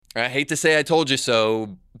I hate to say I told you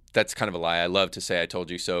so. That's kind of a lie. I love to say I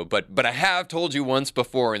told you so, but I have told you once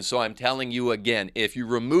before, and so I'm telling you again. If you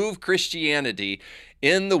remove Christianity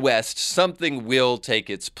in the West, something will take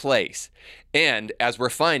its place. And as we're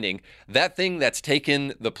finding, that thing that's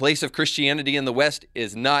taken the place of Christianity in the West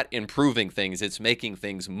is not improving things. It's making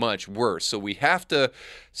things much worse. So we have to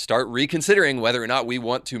start reconsidering whether or not we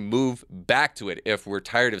want to move back to it if we're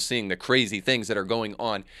tired of seeing the crazy things that are going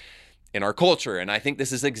on in our culture. And I think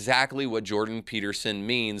this is exactly what Jordan Peterson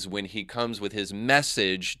means when he comes with his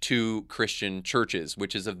message to Christian churches,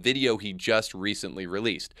 which is a video he just recently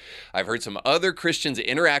released. I've heard some other Christians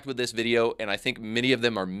interact with this video, and I think many of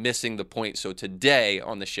them are missing the point. So today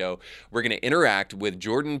on the show, we're going to interact with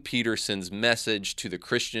Jordan Peterson's message to the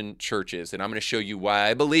Christian churches. And I'm going to show you why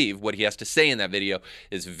I believe what he has to say in that video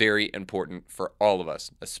is very important for all of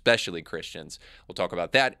us, especially Christians. We'll talk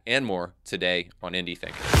about that and more today on Indie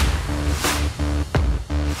Thinker.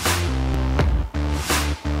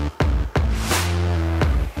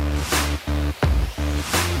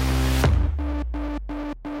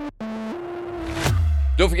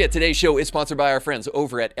 Don't forget, today's show is sponsored by our friends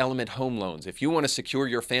over at Element Home Loans. If you want to secure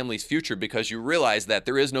your family's future because you realize that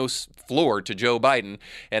there is no floor to Joe Biden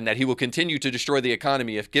and that he will continue to destroy the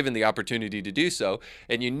economy if given the opportunity to do so,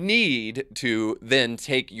 and you need to then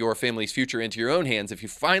take your family's future into your own hands, if you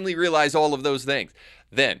finally realize all of those things,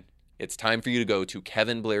 then it's time for you to go to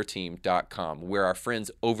kevinblairteam.com, where our friends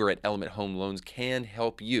over at Element Home Loans can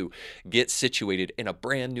help you get situated in a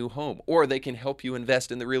brand new home, or they can help you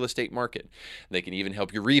invest in the real estate market. They can even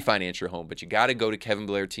help you refinance your home, but you got to go to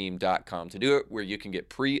kevinblairteam.com to do it, where you can get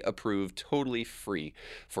pre-approved totally free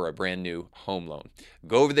for a brand new home loan.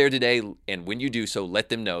 Go over there today, and when you do so, let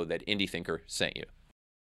them know that Indie Thinker sent you.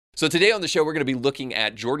 So today on the show, we're going to be looking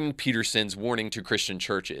at Jordan Peterson's warning to Christian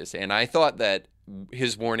churches, and I thought that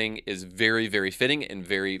his warning is very, very fitting and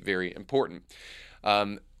very, very important.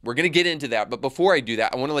 We're going to get into that, but before I do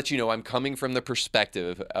that, I want to let you know I'm coming from the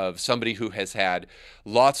perspective of somebody who has had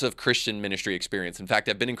lots of Christian ministry experience. In fact,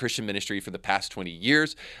 I've been in Christian ministry for the past 20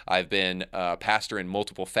 years. I've been a pastor in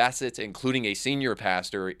multiple facets, including a senior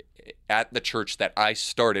pastor at the church that I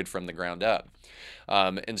started from the ground up.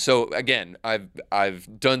 And so again,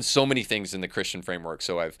 I've done so many things in the Christian framework.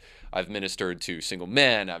 So I've ministered to single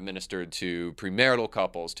men, I've ministered to premarital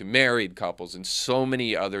couples, to married couples, and so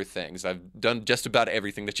many other things. I've done just about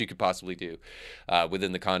everything that you could possibly do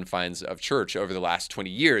within the confines of church over the last 20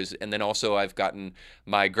 years. And then also I've gotten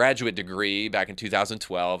my graduate degree back in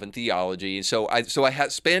 2012 in theology. So I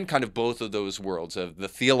had spanned kind of both of those worlds of the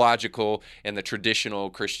theological and the traditional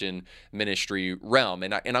Christian ministry realm.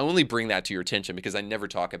 And I only bring that to your attention because I never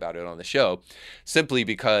talk about it on the show, simply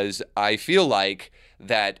because I feel like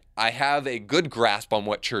that I have a good grasp on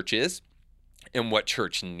what church is and what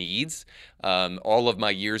church needs. All of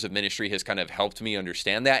my years of ministry has kind of helped me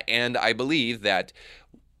understand that, and I believe that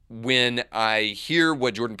when I hear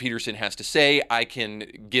what Jordan Peterson has to say, I can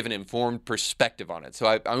give an informed perspective on it. So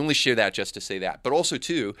I only share that just to say that. But also,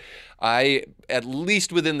 too, at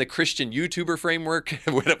least within the Christian YouTuber framework,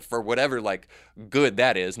 for whatever like good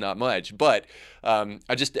that is, not much. But I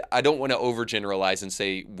don't want to overgeneralize and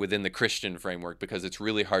say within the Christian framework, because it's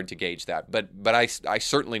really hard to gauge that. But I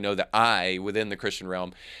certainly know that I, within the Christian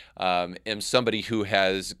realm, am somebody who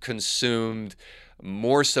has consumed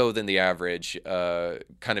more so than the average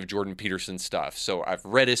kind of Jordan Peterson stuff. So I've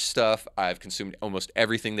read his stuff, I've consumed almost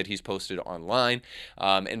everything that he's posted online,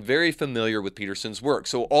 and very familiar with Peterson's work.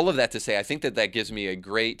 So all of that to say, I think that gives me a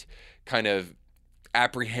great kind of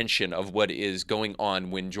apprehension of what is going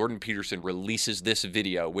on when Jordan Peterson releases this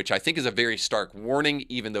video, which I think is a very stark warning,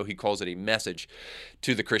 even though he calls it a message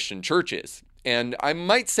to the Christian churches. And I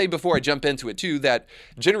might say before I jump into it too, that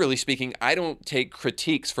generally speaking, I don't take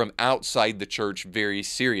critiques from outside the church very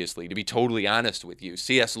seriously, to be totally honest with you.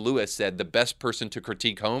 C.S. Lewis said the best person to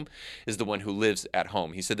critique home is the one who lives at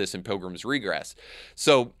home. He said this in Pilgrim's Regress.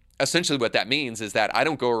 So essentially what that means is that I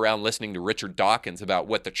don't go around listening to Richard Dawkins about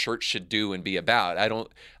what the church should do and be about. I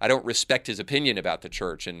don't respect his opinion about the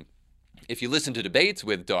church. And if you listen to debates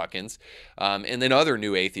with Dawkins and then other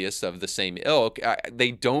new atheists of the same ilk,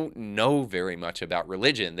 they don't know very much about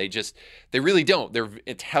religion. They really don't. They're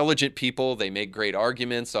intelligent people. They make great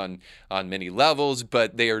arguments on many levels,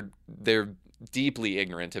 but they're deeply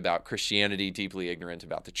ignorant about Christianity, deeply ignorant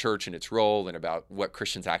about the church and its role and about what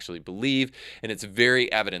Christians actually believe. And it's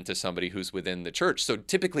very evident to somebody who's within the church. So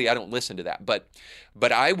typically I don't listen to that.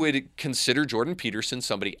 But I would consider Jordan Peterson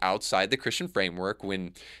somebody outside the Christian framework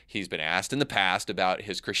when he's been asked in the past about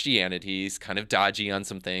his Christianity. He's kind of dodgy on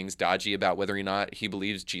some things, dodgy about whether or not he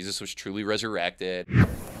believes Jesus was truly resurrected.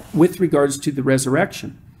 With regards to the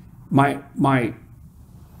resurrection, my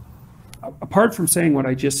apart from saying what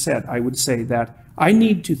I just said, I would say that I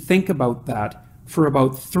need to think about that for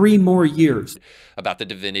about 3 more years. About the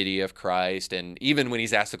divinity of Christ. And even when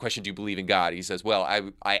he's asked the question, do you believe in God? He says, well,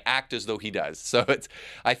 I act as though he does. So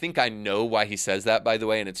I think I know why he says that, by the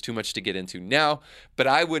way, and it's too much to get into now. But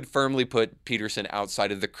I would firmly put Peterson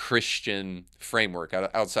outside of the Christian framework,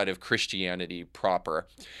 outside of Christianity proper.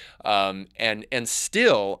 And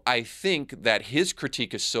still, I think that his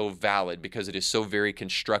critique is so valid because it is so very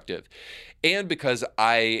constructive. And because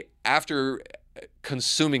after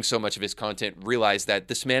consuming so much of his content, realize that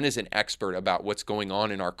this man is an expert about what's going on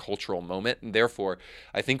in our cultural moment. And therefore,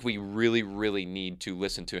 I think we really, really need to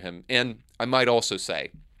listen to him. And I might also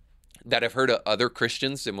say that I've heard other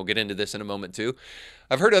Christians, and we'll get into this in a moment too,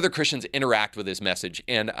 I've heard other Christians interact with his message.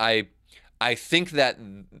 And I think that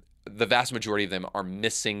the vast majority of them are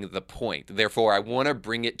missing the point. Therefore, I want to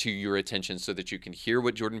bring it to your attention so that you can hear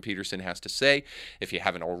what Jordan Peterson has to say, if you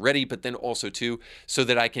haven't already, but then also too, so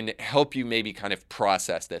that I can help you maybe kind of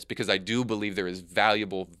process this, because I do believe there is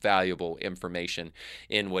valuable information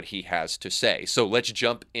in what he has to say. So let's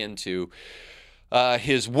jump into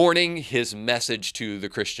his warning, his message to the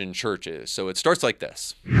Christian churches. So it starts like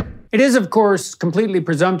this. It is, of course, completely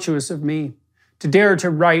presumptuous of me to dare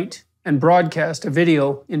to write and broadcast a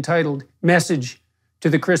video entitled Message to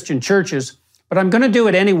the Christian Churches, but I'm going to do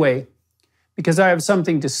it anyway because I have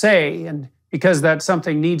something to say and because that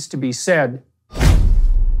something needs to be said.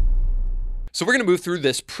 So we're going to move through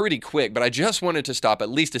this pretty quick, but I just wanted to stop at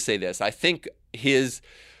least to say this. I think his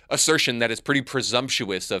assertion that is pretty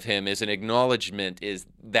presumptuous of him is an acknowledgement is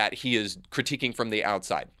that he is critiquing from the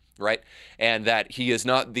outside, right? And that he is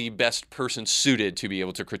not the best person suited to be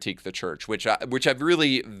able to critique the church, which I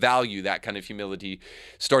really value that kind of humility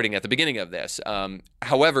starting at the beginning of this.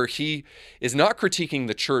 However, he is not critiquing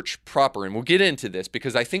the church proper, and we'll get into this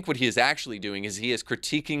because I think what he is actually doing is he is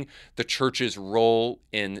critiquing the church's role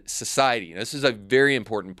in society. And this is a very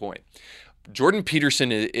important point. Jordan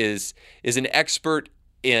Peterson is an expert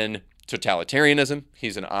in totalitarianism.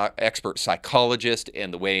 He's an expert psychologist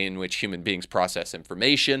in the way in which human beings process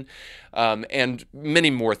information, and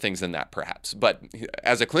many more things than that, perhaps. But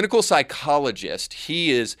as a clinical psychologist,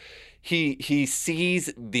 he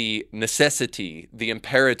sees the necessity, the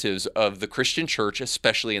imperatives of the Christian church,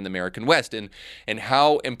 especially in the American West, and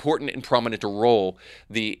how important and prominent a role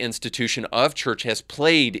the institution of church has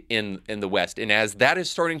played in the West. And as that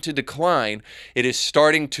is starting to decline, it is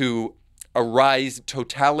starting to arise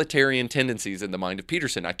totalitarian tendencies in the mind of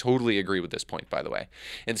Peterson. I totally agree with this point, by the way.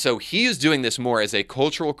 And so he is doing this more as a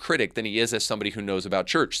cultural critic than he is as somebody who knows about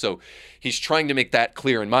church. So he's trying to make that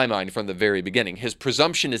clear in my mind from the very beginning. His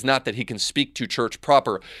presumption is not that he can speak to church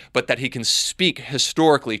proper, but that he can speak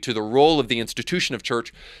historically to the role of the institution of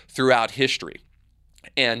church throughout history.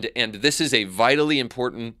 And this is a vitally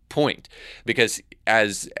important point because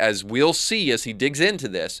as we'll see as he digs into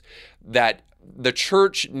this, that the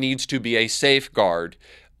church needs to be a safeguard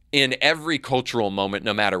in every cultural moment,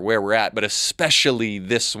 no matter where we're at, but especially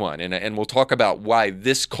this one. And we'll talk about why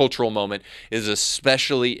this cultural moment is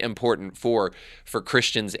especially important for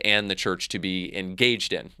Christians and the church to be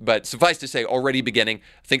engaged in. But suffice to say, already beginning,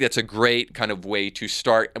 I think that's a great kind of way to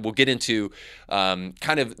start. And we'll get into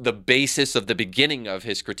kind of the basis of the beginning of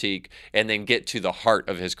his critique and then get to the heart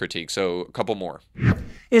of his critique. So a couple more.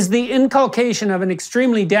 Is the inculcation of an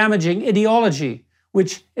extremely damaging ideology,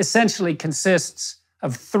 which essentially consists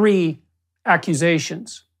of 3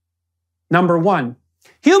 accusations. Number 1,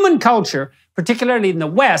 human culture, particularly in the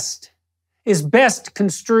West, is best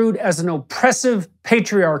construed as an oppressive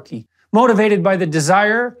patriarchy, motivated by the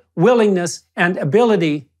desire, willingness, and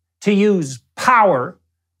ability to use power,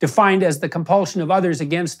 defined as the compulsion of others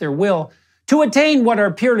against their will, to attain what are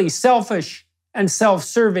purely selfish and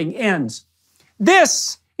self-serving ends.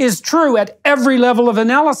 This is true at every level of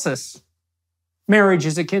analysis. Marriage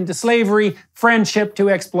is akin to slavery, friendship to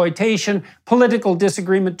exploitation, political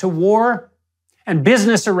disagreement to war, and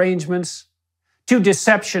business arrangements to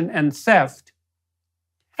deception and theft.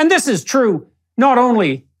 And this is true not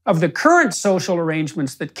only of the current social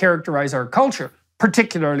arrangements that characterize our culture,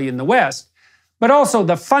 particularly in the West, but also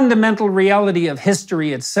the fundamental reality of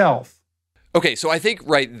history itself. Okay, so I think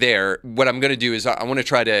right there, what I'm going to do is I want to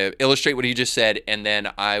try to illustrate what he just said, and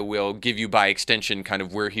then I will give you by extension kind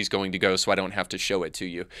of where he's going to go so I don't have to show it to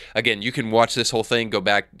you. Again, you can watch this whole thing, go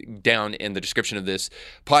back down in the description of this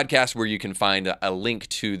podcast where you can find a link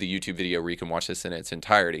to the YouTube video where you can watch this in its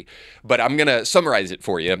entirety. But I'm going to summarize it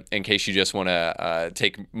for you in case you just want to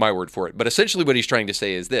take my word for it. But essentially what he's trying to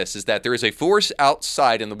say is this, is that there is a force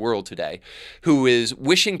outside in the world today who is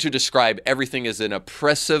wishing to describe everything as an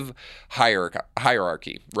oppressive hierarchy.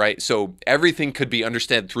 hierarchy, right? So everything could be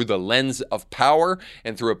understood through the lens of power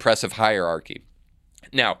and through oppressive hierarchy.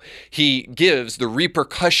 Now, he gives the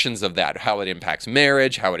repercussions of that, how it impacts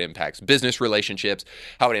marriage, how it impacts business relationships,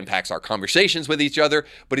 how it impacts our conversations with each other,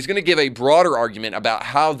 but he's going to give a broader argument about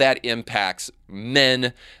how that impacts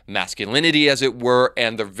men, masculinity as it were,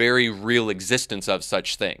 and the very real existence of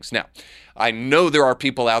such things. Now, I know there are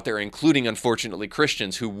people out there, including, unfortunately,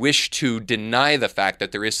 Christians, who wish to deny the fact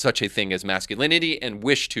that there is such a thing as masculinity and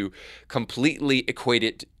wish to completely equate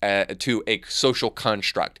it to a social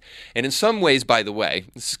construct. And in some ways, by the way,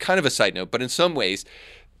 this is kind of a side note, but in some ways,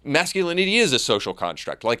 masculinity is a social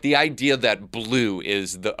construct. Like the idea that blue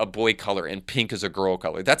is a boy color and pink is a girl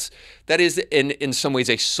color. That is in some ways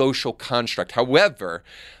a social construct. However,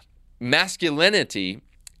 masculinity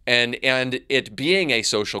and it being a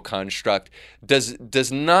social construct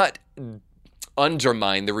does not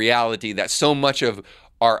undermine the reality that so much of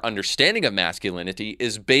our understanding of masculinity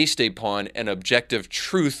is based upon an objective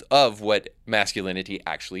truth of what masculinity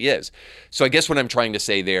actually is. So I guess what I'm trying to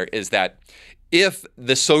say there is that if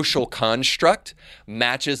the social construct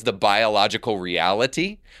matches the biological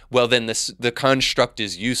reality, well, then the construct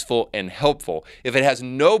is useful and helpful. If it has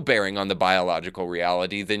no bearing on the biological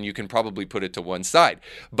reality, then you can probably put it to one side.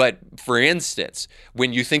 But for instance,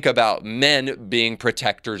 when you think about men being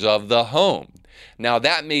protectors of the home, now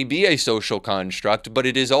that may be a social construct, but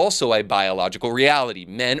it is also a biological reality.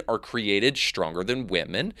 Men are created stronger than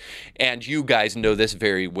women, and you guys know this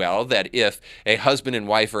very well, that if a husband and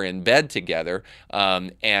wife are in bed together,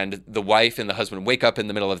 and the wife and the husband wake up in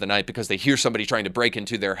the middle of the night because they hear somebody trying to break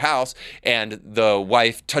into their house, and the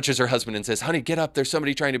wife touches her husband and says, "Honey, get up, there's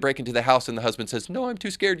somebody trying to break into the house," and the husband says, "No, I'm too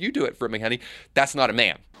scared, you do it for me, honey." That's not a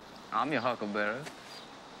man. I'm your huckleberry.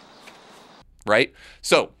 Right?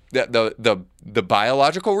 So the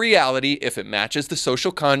biological reality, if it matches the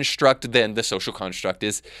social construct, then the social construct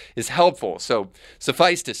is helpful. So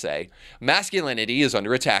suffice to say, masculinity is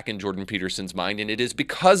under attack in Jordan Peterson's mind, and it is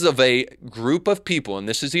because of a group of people, and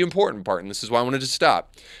this is the important part, and this is why I wanted to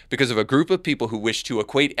stop, because of a group of people who wish to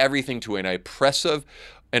equate everything to an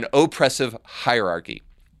oppressive hierarchy.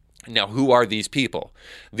 Now, who are these people?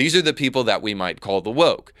 These are the people that we might call the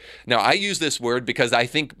woke. Now, I use this word because I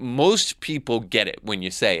think most people get it when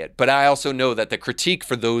you say it, but I also know that the critique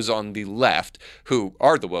for those on the left, who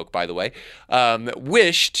are the woke, by the way,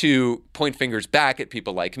 wish to point fingers back at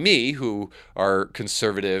people like me, who are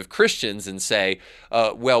conservative Christians, and say,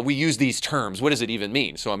 well, we use these terms. What does it even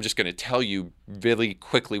mean? So I'm just going to tell you really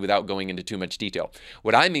quickly without going into too much detail.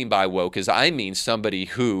 What I mean by woke is I mean somebody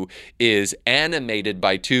who is animated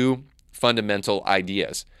by two fundamental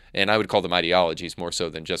ideas. And I would call them ideologies more so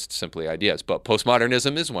than just simply ideas. But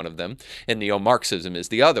postmodernism is one of them, and neo-Marxism is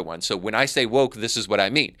the other one. So when I say woke, this is what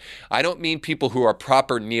I mean. I don't mean people who are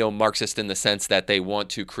proper neo-Marxist in the sense that they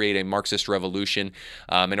want to create a Marxist revolution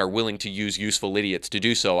and are willing to use useful idiots to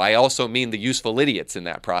do so. I also mean the useful idiots in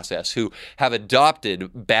that process who have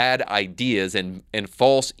adopted bad ideas and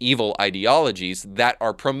false evil ideologies that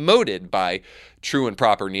are promoted by true and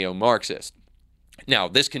proper neo-Marxists. Now,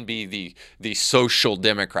 this can be the social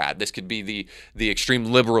democrat. This could be the extreme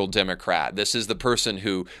liberal democrat. This is the person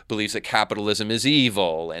who believes that capitalism is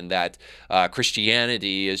evil and that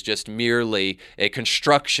Christianity is just merely a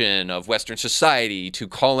construction of Western society to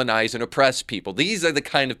colonize and oppress people. These are the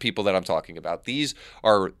kind of people that I'm talking about. These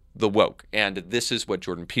are the woke. And this is what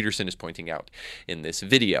Jordan Peterson is pointing out in this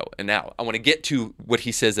video. And now I want to get to what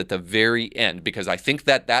he says at the very end, because I think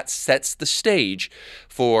that sets the stage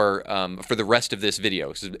for the rest of this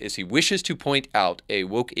video. Is he wishes to point out a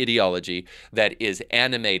woke ideology that is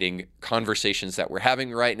animating conversations that we're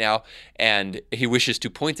having right now, and he wishes to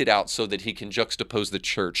point it out so that he can juxtapose the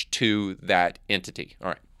church to that entity. All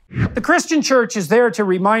right. The Christian church is there to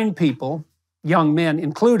remind people, young men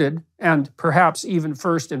included, and perhaps even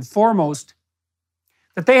first and foremost,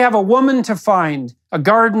 that they have a woman to find, a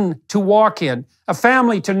garden to walk in, a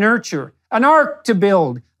family to nurture, an ark to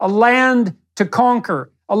build, a land to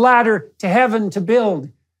conquer, a ladder to heaven to build,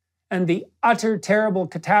 and the utter terrible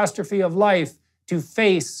catastrophe of life to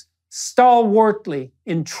face stalwartly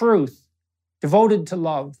in truth, devoted to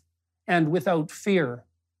love, and without fear.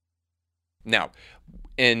 Now,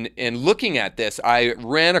 in looking at this, I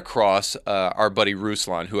ran across our buddy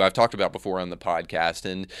Ruslan, who I've talked about before on the podcast,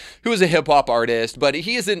 and who is a hip-hop artist, but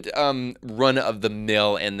he isn't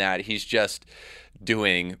run-of-the-mill in that he's just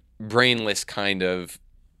doing brainless kind of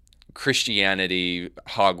Christianity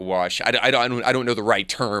hogwash. I don't know the right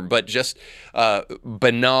term, but just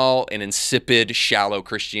banal and insipid, shallow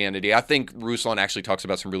Christianity. I think Ruslan actually talks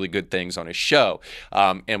about some really good things on his show,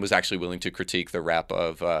 and was actually willing to critique the rap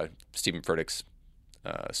of Stephen Furtick's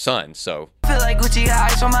son. So. Feel like Gucci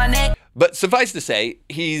got ice on my neck. But suffice to say,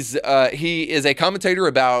 he is a commentator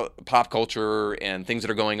about pop culture and things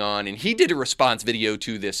that are going on, and he did a response video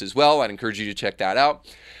to this as well. I'd encourage you to check that out.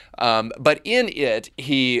 But in it,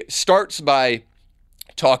 he starts by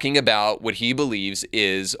talking about what he believes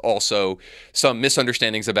is also some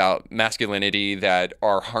misunderstandings about masculinity that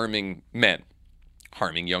are harming men,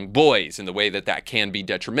 harming young boys, in the way that that can be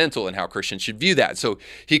detrimental and how Christians should view that. So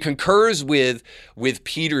he concurs with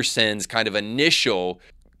Peterson's kind of initial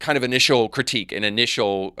critique and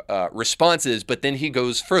initial responses, but then he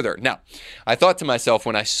goes further. Now, I thought to myself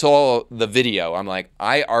when I saw the video, I'm like,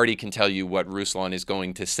 I already can tell you what Ruslan is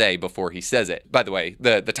going to say before he says it. By the way,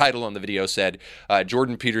 the title on the video said,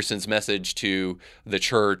 Jordan Peterson's message to the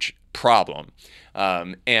church problem.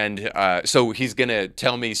 So he's going to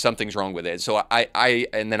tell me something's wrong with it. So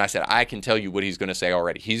and then I said, I can tell you what he's going to say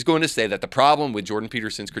already. He's going to say that the problem with Jordan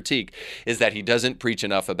Peterson's critique is that he doesn't preach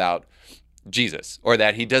enough about Jesus, or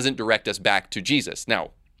that he doesn't direct us back to Jesus. Now,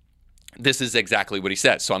 this is exactly what he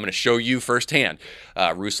says. So I'm going to show you firsthand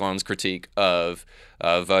Ruslan's critique of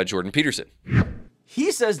Jordan Peterson.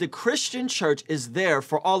 He says the Christian church is there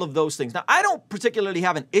for all of those things. Now, I don't particularly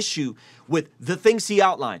have an issue with the things he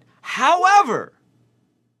outlined. However,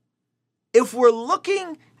 if we're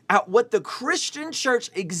looking at what the Christian church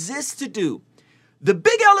exists to do, the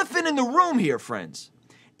big elephant in the room here, friends,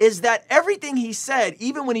 is that everything he said,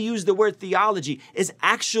 even when he used the word theology, is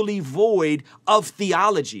actually void of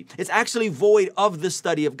theology. It's actually void of the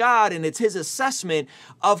study of God, and it's his assessment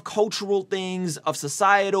of cultural things, of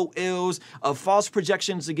societal ills, of false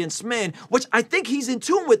projections against men, which I think he's in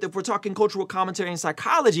tune with if we're talking cultural commentary and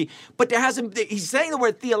psychology, but he's saying the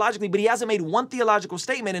word theologically, but he hasn't made one theological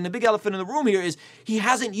statement, and the big elephant in the room here is he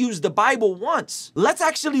hasn't used the Bible once. Let's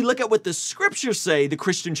actually look at what the scriptures say the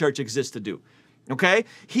Christian church exists to do. Okay,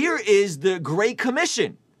 here is the Great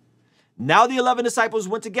Commission. Now the 11 disciples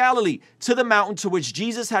went to Galilee, to the mountain to which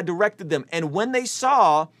Jesus had directed them. And when they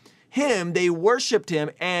saw him, they worshiped him,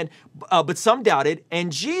 but some doubted. And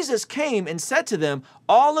Jesus came and said to them,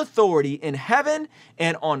 all authority in heaven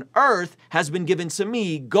and on earth has been given to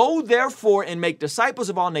me. Go therefore and make disciples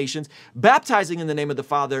of all nations, baptizing in the name of the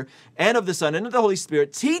Father and of the Son and of the Holy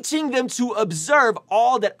Spirit, teaching them to observe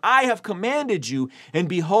all that I have commanded you. And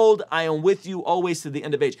behold, I am with you always to the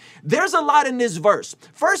end of age. There's a lot in this verse.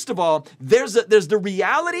 First of all, there's the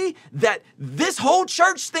reality that this whole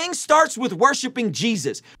church thing starts with worshiping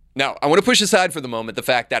Jesus. Now, I want to push aside for the moment the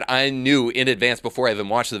fact that I knew in advance before I even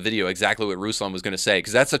watched the video exactly what Ruslan was going to say,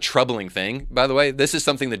 because that's a troubling thing, by the way. This is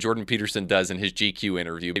something that Jordan Peterson does in his GQ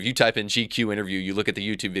interview. If you type in GQ interview, you look at the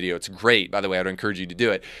YouTube video, it's great. By the way, I would encourage you to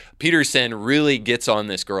do it. Peterson really gets on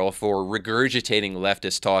this girl for regurgitating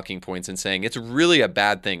leftist talking points and saying it's really a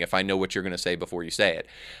bad thing if I know what you're going to say before you say it.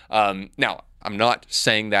 Now, I'm not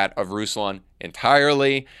saying that of Ruslan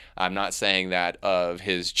entirely. I'm not saying that of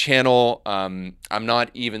his channel. I'm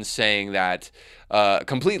not even saying that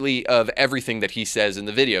completely of everything that he says in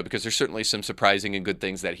the video, because there's certainly some surprising and good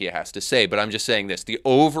things that he has to say. But I'm just saying this. The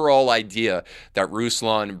overall idea that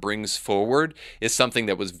Ruslan brings forward is something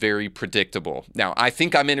that was very predictable. Now, I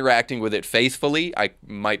think I'm interacting with it faithfully. I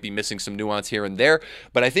might be missing some nuance here and there.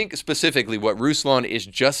 But I think specifically what Ruslan is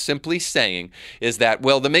just simply saying is that,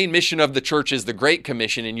 well, the main mission of the church is the Great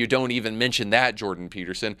Commission, and you don't even mention that, Jordan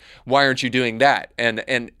Peterson. Why aren't you doing that?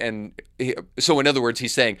 So in other words,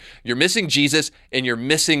 he's saying you're missing Jesus and you're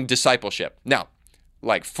missing discipleship. Now,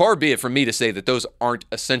 like, far be it from me to say that those aren't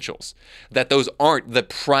essentials, that those aren't the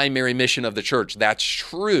primary mission of the church. That's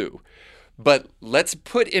true. But let's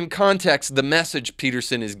put in context the message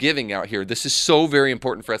Peterson is giving out here. This is so very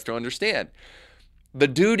important for us to understand. The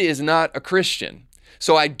dude is not a Christian.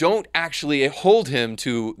 So I don't actually hold him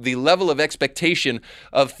to the level of expectation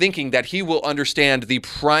of thinking that he will understand the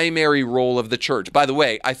primary role of the church. By the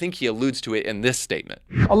way, I think he alludes to it in this statement.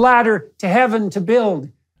 A ladder to heaven to build.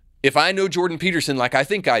 If I know Jordan Peterson like I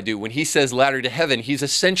think I do, when he says ladder to heaven, he's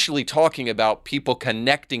essentially talking about people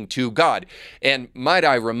connecting to God. And might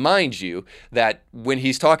I remind you that when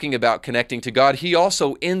he's talking about connecting to God, he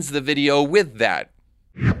also ends the video with that.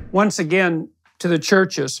 Once again, to the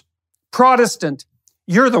churches, Protestant,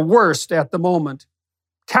 you're the worst at the moment.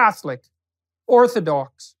 Catholic,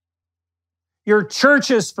 Orthodox, your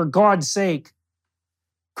churches, for God's sake,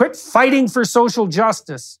 quit fighting for social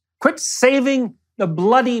justice. Quit saving the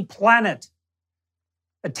bloody planet.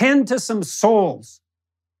 Attend to some souls.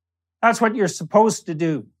 That's what you're supposed to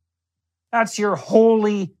do. That's your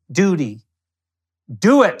holy duty.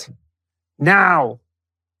 Do it now,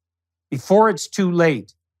 before it's too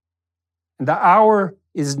late. And the hour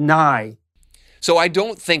is nigh. So I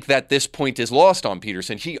don't think that this point is lost on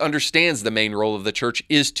Peterson. He understands the main role of the church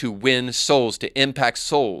is to win souls, to impact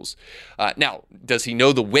souls. Now, does he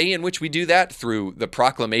know the way in which we do that? Through the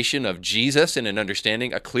proclamation of Jesus and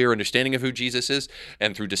a clear understanding of who Jesus is,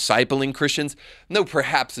 and through discipling Christians? No,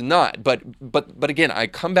 perhaps not. But again, I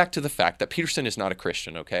come back to the fact that Peterson is not a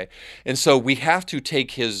Christian, okay? And so we have to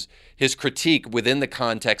take his critique within the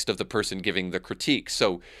context of the person giving the critique.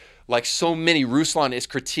 So like so many, Ruslan is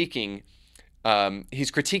critiquing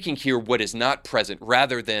he's critiquing here what is not present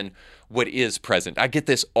rather than what is present. I get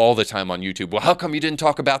this all the time on YouTube. Well, how come you didn't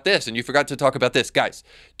talk about this and you forgot to talk about this? Guys,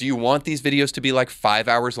 do you want these videos to be like 5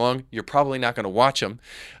 hours long? You're probably not going to watch them.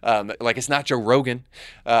 Like it's not Joe Rogan.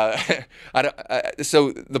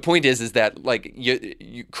 So the point is that like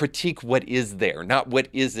you critique what is there, not what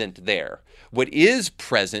isn't there. What is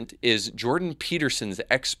present is Jordan Peterson's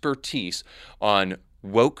expertise on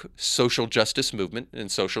woke social justice movement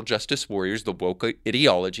and social justice warriors, the woke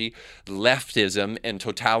ideology, leftism, and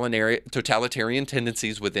totalitarian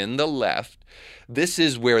tendencies within the left. This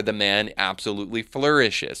is where the man absolutely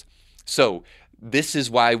flourishes. So this is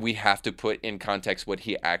why we have to put in context what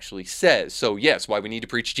he actually says. So yes, why we need to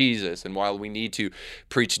preach Jesus and why we need to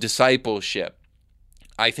preach discipleship.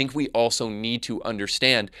 I think we also need to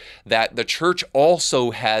understand that the church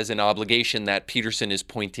also has an obligation that Peterson is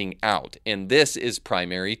pointing out, and this is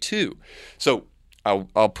primary too. So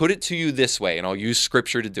I'll put it to you this way, and I'll use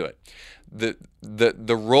scripture to do it.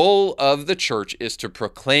 The role of the church is to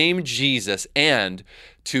proclaim Jesus and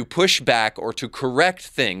to push back or to correct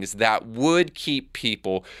things that would keep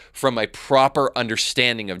people from a proper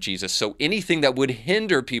understanding of Jesus. So anything that would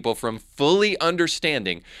hinder people from fully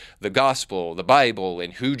understanding the gospel, the Bible,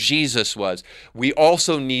 and who Jesus was, we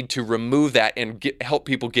also need to remove that and help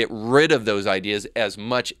people get rid of those ideas as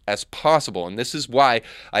much as possible. And this is why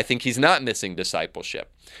I think he's not missing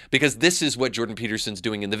discipleship, because this is what Jordan Peterson's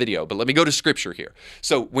doing in the video. But let me go to scripture here.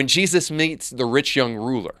 So when Jesus meets the rich young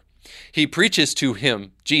ruler, he preaches to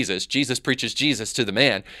him Jesus. Jesus preaches Jesus to the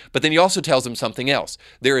man, but then he also tells him something else.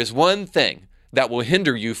 There is one thing that will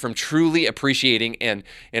hinder you from truly appreciating and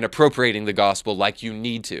appropriating the gospel like you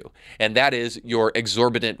need to, and that is your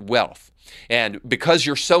exorbitant wealth. And because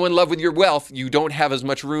you're so in love with your wealth, you don't have as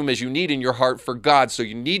much room as you need in your heart for God. So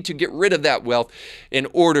you need to get rid of that wealth in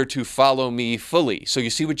order to follow me fully. So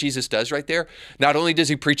you see what Jesus does right there? Not only does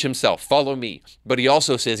he preach himself, follow me, but he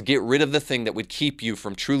also says, get rid of the thing that would keep you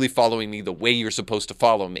from truly following me the way you're supposed to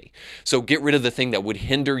follow me. So get rid of the thing that would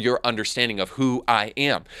hinder your understanding of who I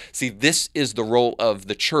am. See, this is the role of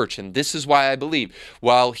the church. And this is why I believe,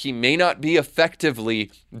 while he may not be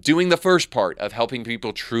effectively doing the first part of helping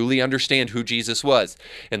people truly understand who Jesus was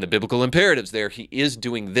and the biblical imperatives there, he is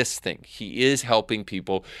doing this thing. He is helping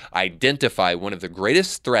people identify one of the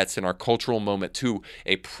greatest threats in our cultural moment to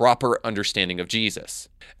a proper understanding of Jesus.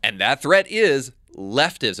 And that threat is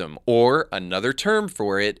leftism, or another term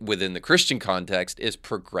for it within the Christian context is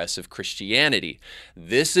progressive Christianity.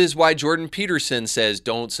 This is why Jordan Peterson says,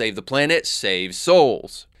 don't save the planet, save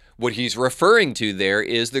souls. What he's referring to there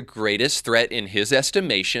is the greatest threat in his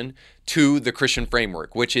estimation to the Christian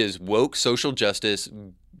framework, which is woke social justice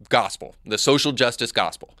gospel, the social justice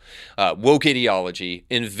gospel, woke ideology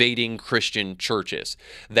invading Christian churches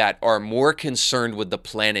that are more concerned with the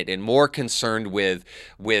planet and more concerned with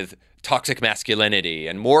toxic masculinity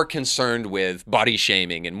and more concerned with body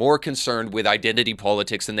shaming and more concerned with identity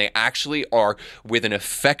politics than they actually are with an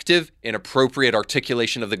effective and appropriate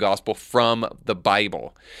articulation of the gospel from the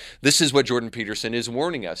Bible. This is what Jordan Peterson is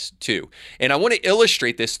warning us to. And I want to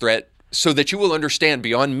illustrate this threat so that you will understand,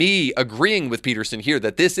 beyond me agreeing with Peterson here,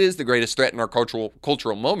 that this is the greatest threat in our cultural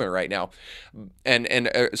moment right now.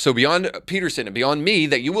 So beyond Peterson and beyond me,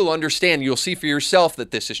 that you will understand, you'll see for yourself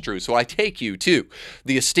that this is true. So I take you to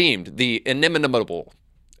the esteemed, the inimitable,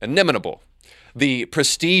 the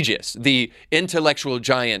prestigious, the intellectual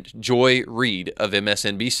giant Joy Reid of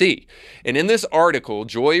MSNBC. And in this article,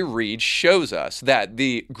 Joy Reid shows us that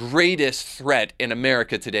the greatest threat in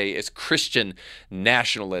America today is Christian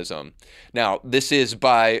nationalism. Now, this is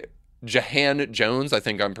by Jahan Jones, I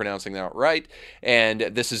think I'm pronouncing that right, and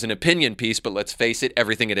this is an opinion piece, but let's face it,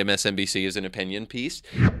 everything at MSNBC is an opinion piece.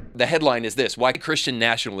 The headline is this: why Christian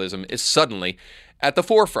nationalism is suddenly at the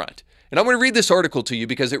forefront. And I'm going to read this article to you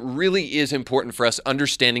because it really is important for us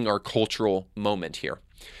understanding our cultural moment here.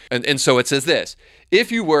 And so it says this: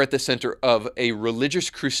 if you were at the center of a religious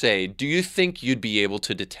crusade, do you think you'd be able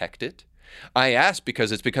to detect it? I ask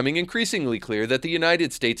because it's becoming increasingly clear that the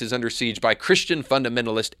United States is under siege by Christian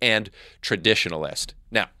fundamentalist and traditionalist.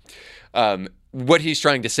 Now, what he's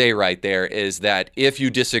trying to say right there is that if you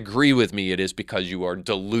disagree with me, it is because you are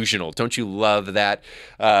delusional. Don't you love that?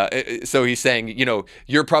 So he's saying, you know,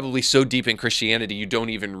 you're probably so deep in Christianity, you don't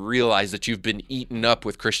even realize that you've been eaten up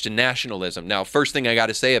with Christian nationalism. Now, first thing I got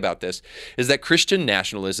to say about this is that Christian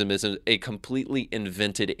nationalism is a completely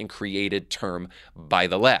invented and created term by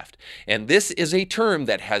the left. And this is a term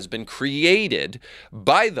that has been created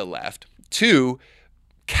by the left to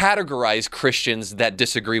categorize Christians that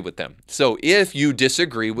disagree with them. So if you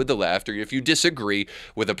disagree with the left, or if you disagree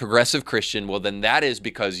with a progressive Christian, well, then that is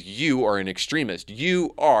because you are an extremist.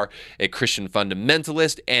 You are a Christian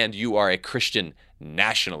fundamentalist, and you are a Christian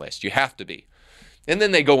nationalist. You have to be. And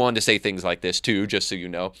then they go on to say things like this too, just so you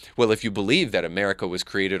know. Well, if you believe that America was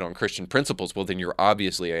created on Christian principles, well, then you're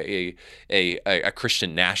obviously a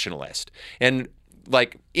Christian nationalist. And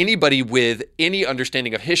like anybody with any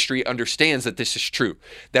understanding of history understands that this is true,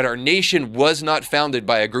 that our nation was not founded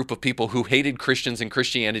by a group of people who hated Christians and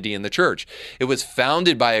Christianity and the church. It was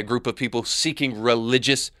founded by a group of people seeking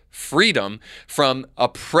religious freedom from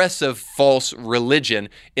oppressive false religion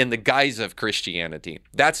in the guise of Christianity.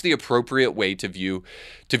 That's the appropriate way to view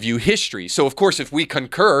history. So of course, if we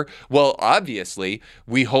concur, well, obviously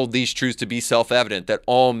we hold these truths to be self-evident, that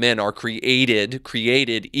all men are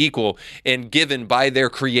created equal and given by their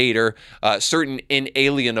creator certain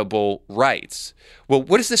inalienable rights. Well,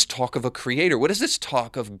 what is this talk of a creator? What is this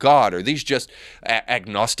talk of God? Are these just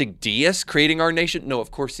agnostic deists creating our nation? No,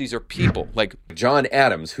 of course, these are people like John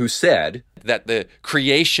Adams, who said that the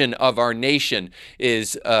creation of our nation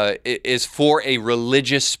is for a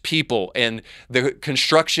religious people, and the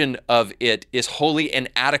construction of it is wholly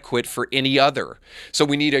inadequate for any other. So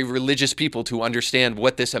we need a religious people to understand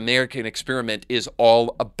what this American experiment is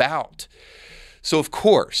all about. So of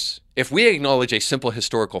course, if we acknowledge a simple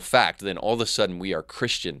historical fact, then all of a sudden we are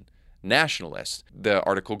Christian nationalists. The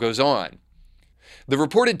article goes on. The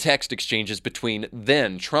reported text exchanges between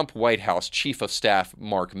then Trump White House Chief of Staff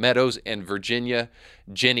Mark Meadows and Virginia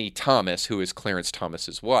Jenny Thomas, who is Clarence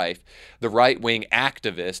Thomas's wife, the right-wing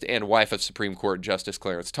activist and wife of Supreme Court Justice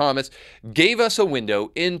Clarence Thomas, gave us a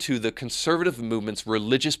window into the conservative movement's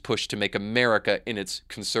religious push to make America in its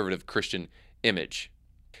conservative Christian image.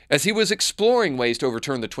 As he was exploring ways to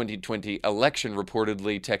overturn the 2020 election,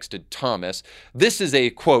 reportedly texted Thomas, "This is a,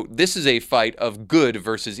 quote, this is a fight of good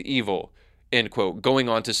versus evil," end quote, going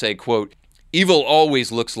on to say, quote, "Evil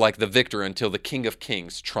always looks like the victor until the King of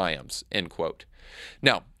Kings triumphs," end quote.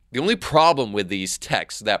 Now, the only problem with these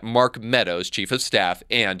texts that Mark Meadows, Chief of Staff,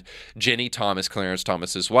 and Jenny Thomas, Clarence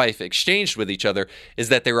Thomas's wife, exchanged with each other is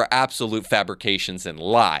that they were absolute fabrications and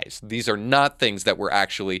lies. These are not things that were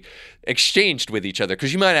actually exchanged with each other.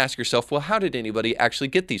 Because you might ask yourself, well, how did anybody actually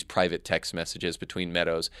get these private text messages between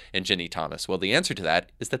Meadows and Jenny Thomas? Well, the answer to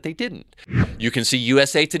that is that they didn't. You can see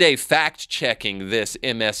USA Today fact-checking this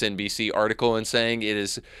MSNBC article and saying it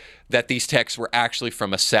is that these texts were actually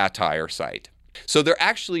from a satire site. So they're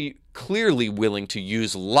actually clearly willing to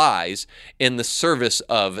use lies in the service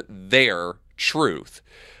of their truth.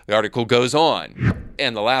 The article goes on.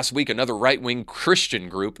 And the last week, another right-wing Christian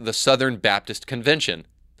group, the Southern Baptist Convention.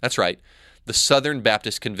 That's right. The Southern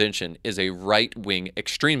Baptist Convention is a right-wing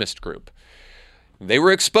extremist group. They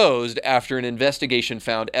were exposed after an investigation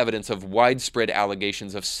found evidence of widespread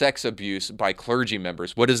allegations of sex abuse by clergy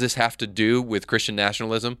members. What does this have to do with Christian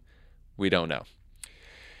nationalism? We don't know.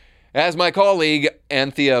 As my colleague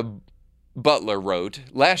Anthea Butler wrote,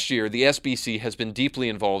 last year the SBC has been deeply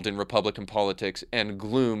involved in Republican politics and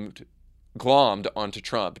glommed onto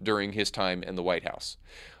Trump during his time in the White House.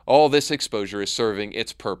 All this exposure is serving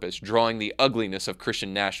its purpose, drawing the ugliness of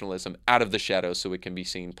Christian nationalism out of the shadows so it can be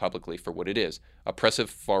seen publicly for what it is, oppressive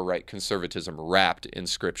far-right conservatism wrapped in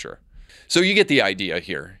Scripture. So you get the idea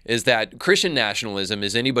here, is that Christian nationalism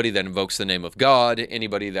is anybody that invokes the name of God,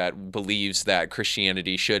 anybody that believes that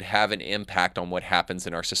Christianity should have an impact on what happens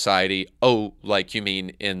in our society. Oh, like you mean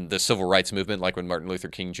in the civil rights movement, like when Martin Luther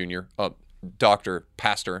King Jr.,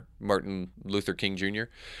 Pastor Martin Luther King Jr.,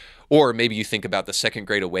 or maybe you think about the Second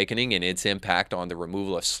Great Awakening and its impact on the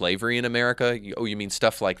removal of slavery in America. Oh, you mean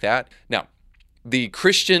stuff like that? Now, the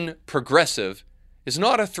Christian progressive is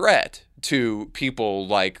not a threat to people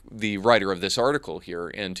like the writer of this article here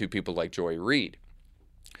and to people like Joy Reid.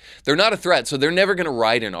 They're not a threat, so they're never going to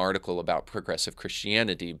write an article about progressive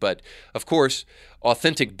Christianity. But, of course,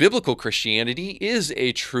 authentic biblical Christianity is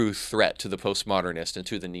a true threat to the postmodernist and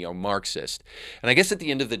to the neo-Marxist. And I guess at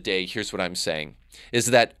the end of the day, here's what I'm saying, is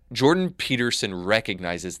that Jordan Peterson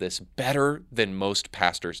recognizes this better than most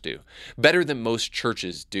pastors do, better than most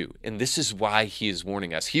churches do. And this is why he is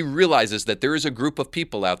warning us. He realizes that there is a group of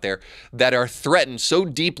people out there that are threatened so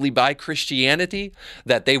deeply by Christianity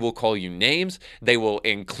that they will call you names. They will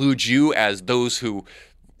include you as those who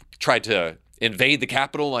tried to invade the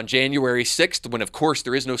Capitol on January 6th, when of course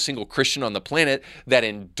there is no single Christian on the planet that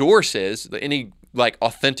endorses any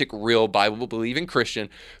authentic, real Bible-believing Christian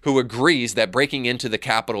who agrees that breaking into the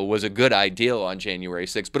Capitol was a good idea on January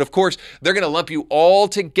 6th. But of course, they're going to lump you all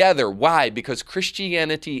together. Why? Because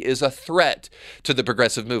Christianity is a threat to the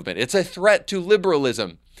progressive movement. It's a threat to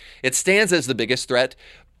liberalism. It stands as the biggest threat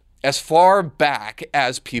as far back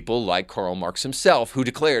as people like Karl Marx himself, who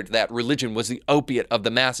declared that religion was the opiate of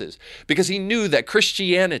the masses, because he knew that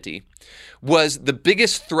Christianity was the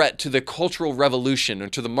biggest threat to the cultural revolution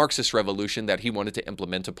and to the Marxist revolution that he wanted to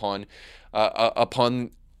implement upon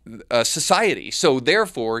society. So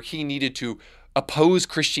therefore, he needed to oppose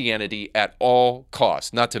Christianity at all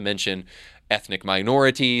costs, not to mention ethnic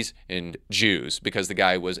minorities and Jews, because the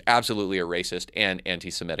guy was absolutely a racist and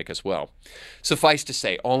anti-Semitic as well. Suffice to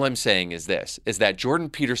say, all I'm saying is this, is that Jordan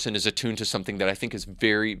Peterson is attuned to something that I think is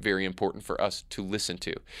very, very important for us to listen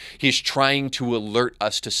to. He's trying to alert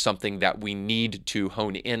us to something that we need to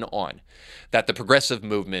hone in on, that the progressive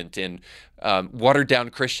movement and watered-down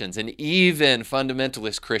Christians and even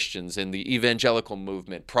fundamentalist Christians and the evangelical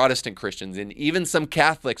movement, Protestant Christians, and even some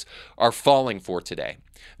Catholics are falling for today.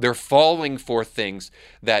 They're falling for things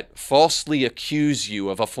that falsely accuse you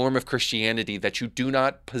of a form of Christianity that you do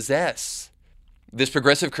not possess. This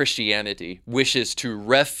progressive Christianity wishes to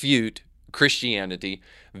refute Christianity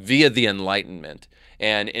via the Enlightenment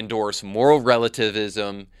and endorse moral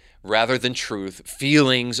relativism rather than truth,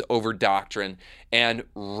 feelings over doctrine, and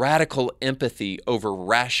radical empathy over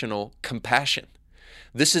rational compassion.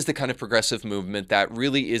 This is the kind of progressive movement that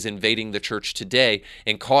really is invading the church today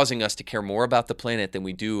and causing us to care more about the planet than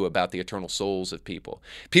we do about the eternal souls of people.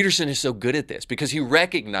 Peterson is so good at this because he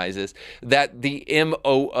recognizes that the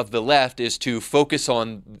MO of the left is to focus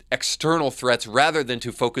on external threats rather than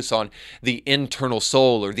to focus on the internal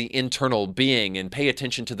soul or the internal being and pay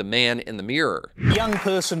attention to the man in the mirror. A young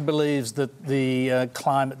person believes that the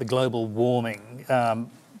climate, the global warming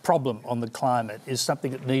problem on the climate is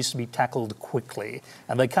something that needs to be tackled quickly,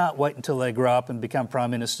 and they can't wait until they grow up and become prime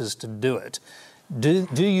ministers to do it. Do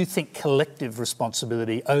you think collective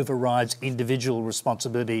responsibility overrides individual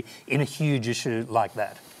responsibility in a huge issue like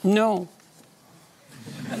that? No.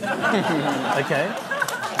 Okay.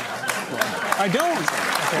 I don't.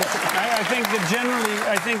 Okay.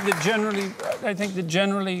 I think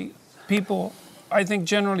generally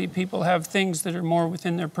people have things that are more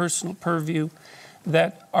within their personal purview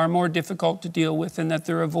that are more difficult to deal with and that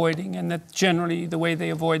they're avoiding, and that generally the way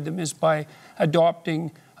they avoid them is by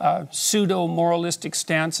adopting pseudo-moralistic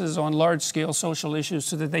stances on large-scale social issues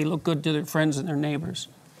so that they look good to their friends and their neighbors.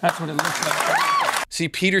 That's what it looks like. See,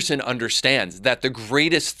 Peterson understands that the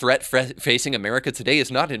greatest threat facing America today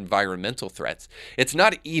is not environmental threats. It's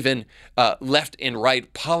not even left and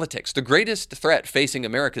right politics. The greatest threat facing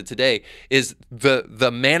America today is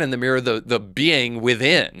the man in the mirror, the being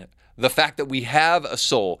within. The fact that we have a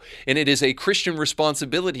soul, and it is a Christian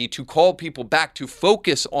responsibility to call people back to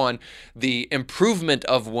focus on the improvement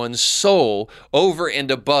of one's soul over and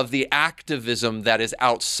above the activism that is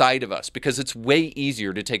outside of us, because it's way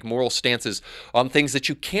easier to take moral stances on things that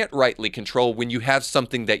you can't rightly control when you have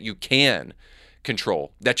something that you can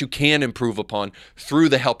control, that you can improve upon through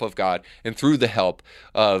the help of God and through the help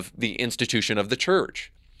of the institution of the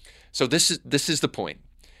church. So this is the point,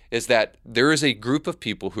 is that there is a group of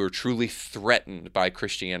people who are truly threatened by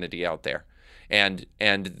Christianity out there. And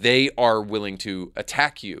they are willing to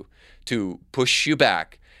attack you, to push you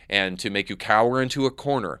back, and to make you cower into a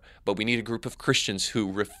corner. But we need a group of Christians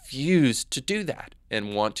who refuse to do that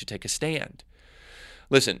and want to take a stand.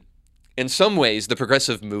 Listen, in some ways, the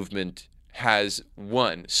progressive movement has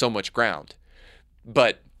won so much ground,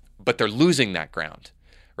 but they're losing that ground.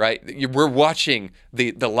 Right? We're watching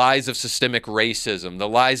the lies of systemic racism, the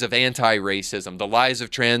lies of anti-racism, the lies of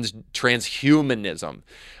transhumanism,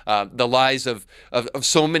 the lies of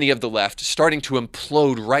so many of the left starting to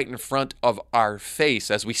implode right in front of our face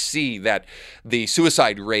as we see that the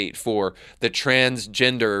suicide rate for the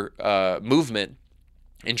transgender movement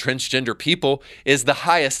and transgender people is the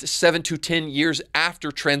highest 7 to 10 years after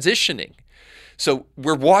transitioning. So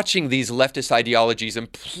we're watching these leftist ideologies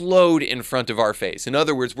implode in front of our face. In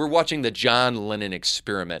other words, we're watching the John Lennon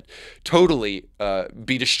experiment totally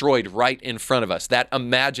be destroyed right in front of us. That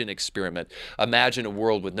Imagine experiment. Imagine a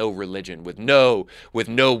world with no religion, with no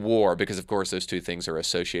war, because of course those two things are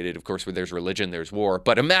associated. Of course, where there's religion, there's war.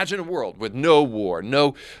 But imagine a world with no war,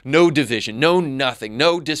 no division, no nothing,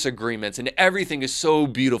 no disagreements, and everything is so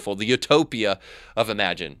beautiful. The utopia of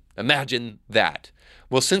Imagine. Imagine that.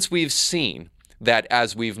 Well, since we've seen that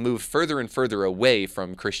as we've moved further and further away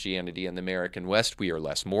from Christianity in the American West, we are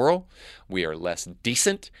less moral, we are less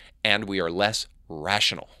decent, and we are less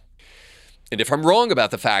rational. And if I'm wrong about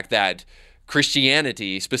the fact that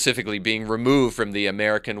Christianity, specifically being removed from the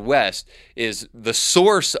American West, is the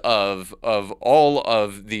source of all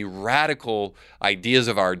of the radical ideas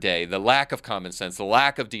of our day, the lack of common sense, the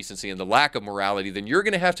lack of decency, and the lack of morality, then you're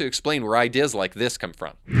going to have to explain where ideas like this come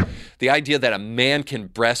from. The idea that a man can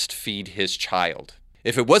breastfeed his child.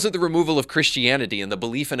 If it wasn't the removal of Christianity and the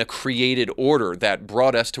belief in a created order that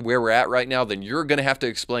brought us to where we're at right now, then you're going to have to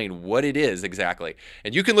explain what it is exactly.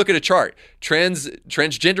 And you can look at a chart.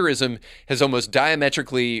 Transgenderism has almost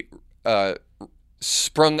diametrically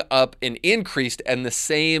sprung up and increased, and the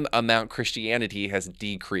same amount Christianity has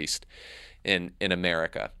decreased in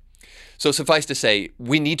America. So suffice to say,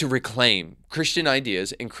 we need to reclaim Christian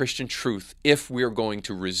ideas and Christian truth if we're going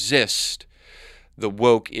to resist the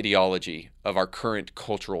woke ideology of our current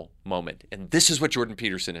cultural moment. And this is what Jordan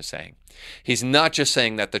Peterson is saying. He's not just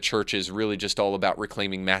saying that the church is really just all about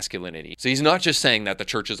reclaiming masculinity. So he's not just saying that the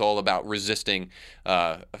church is all about resisting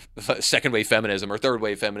second-wave feminism or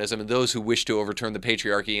third-wave feminism and those who wish to overturn the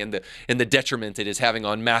patriarchy and the detriment it is having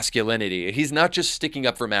on masculinity. He's not just sticking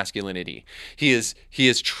up for masculinity. He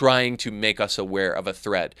is trying to make us aware of a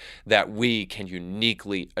threat that we can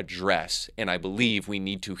uniquely address. And I believe we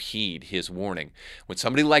need to heed his warning. When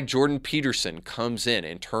somebody like Jordan Peterson comes in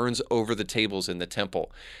and turns over the tables in the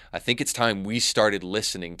temple, I think it's time we started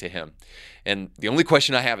listening to him. And the only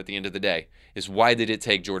question I have at the end of the day is, why did it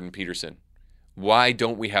take Jordan Peterson? Why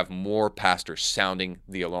don't we have more pastors sounding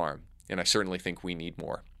the alarm? And I certainly think we need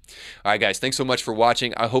more. All right, guys, thanks so much for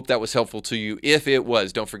watching. I hope that was helpful to you. If it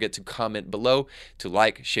was, don't forget to comment below, to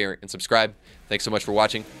like, share, and subscribe. Thanks so much for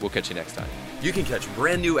watching. We'll catch you next time. You can catch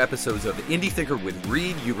brand new episodes of Indie Thinker with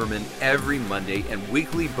Reed Huberman every Monday and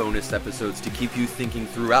weekly bonus episodes to keep you thinking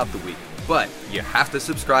throughout the week. But you have to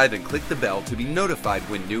subscribe and click the bell to be notified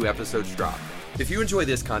when new episodes drop. If you enjoy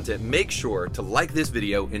this content, make sure to like this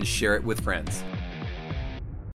video and share it with friends.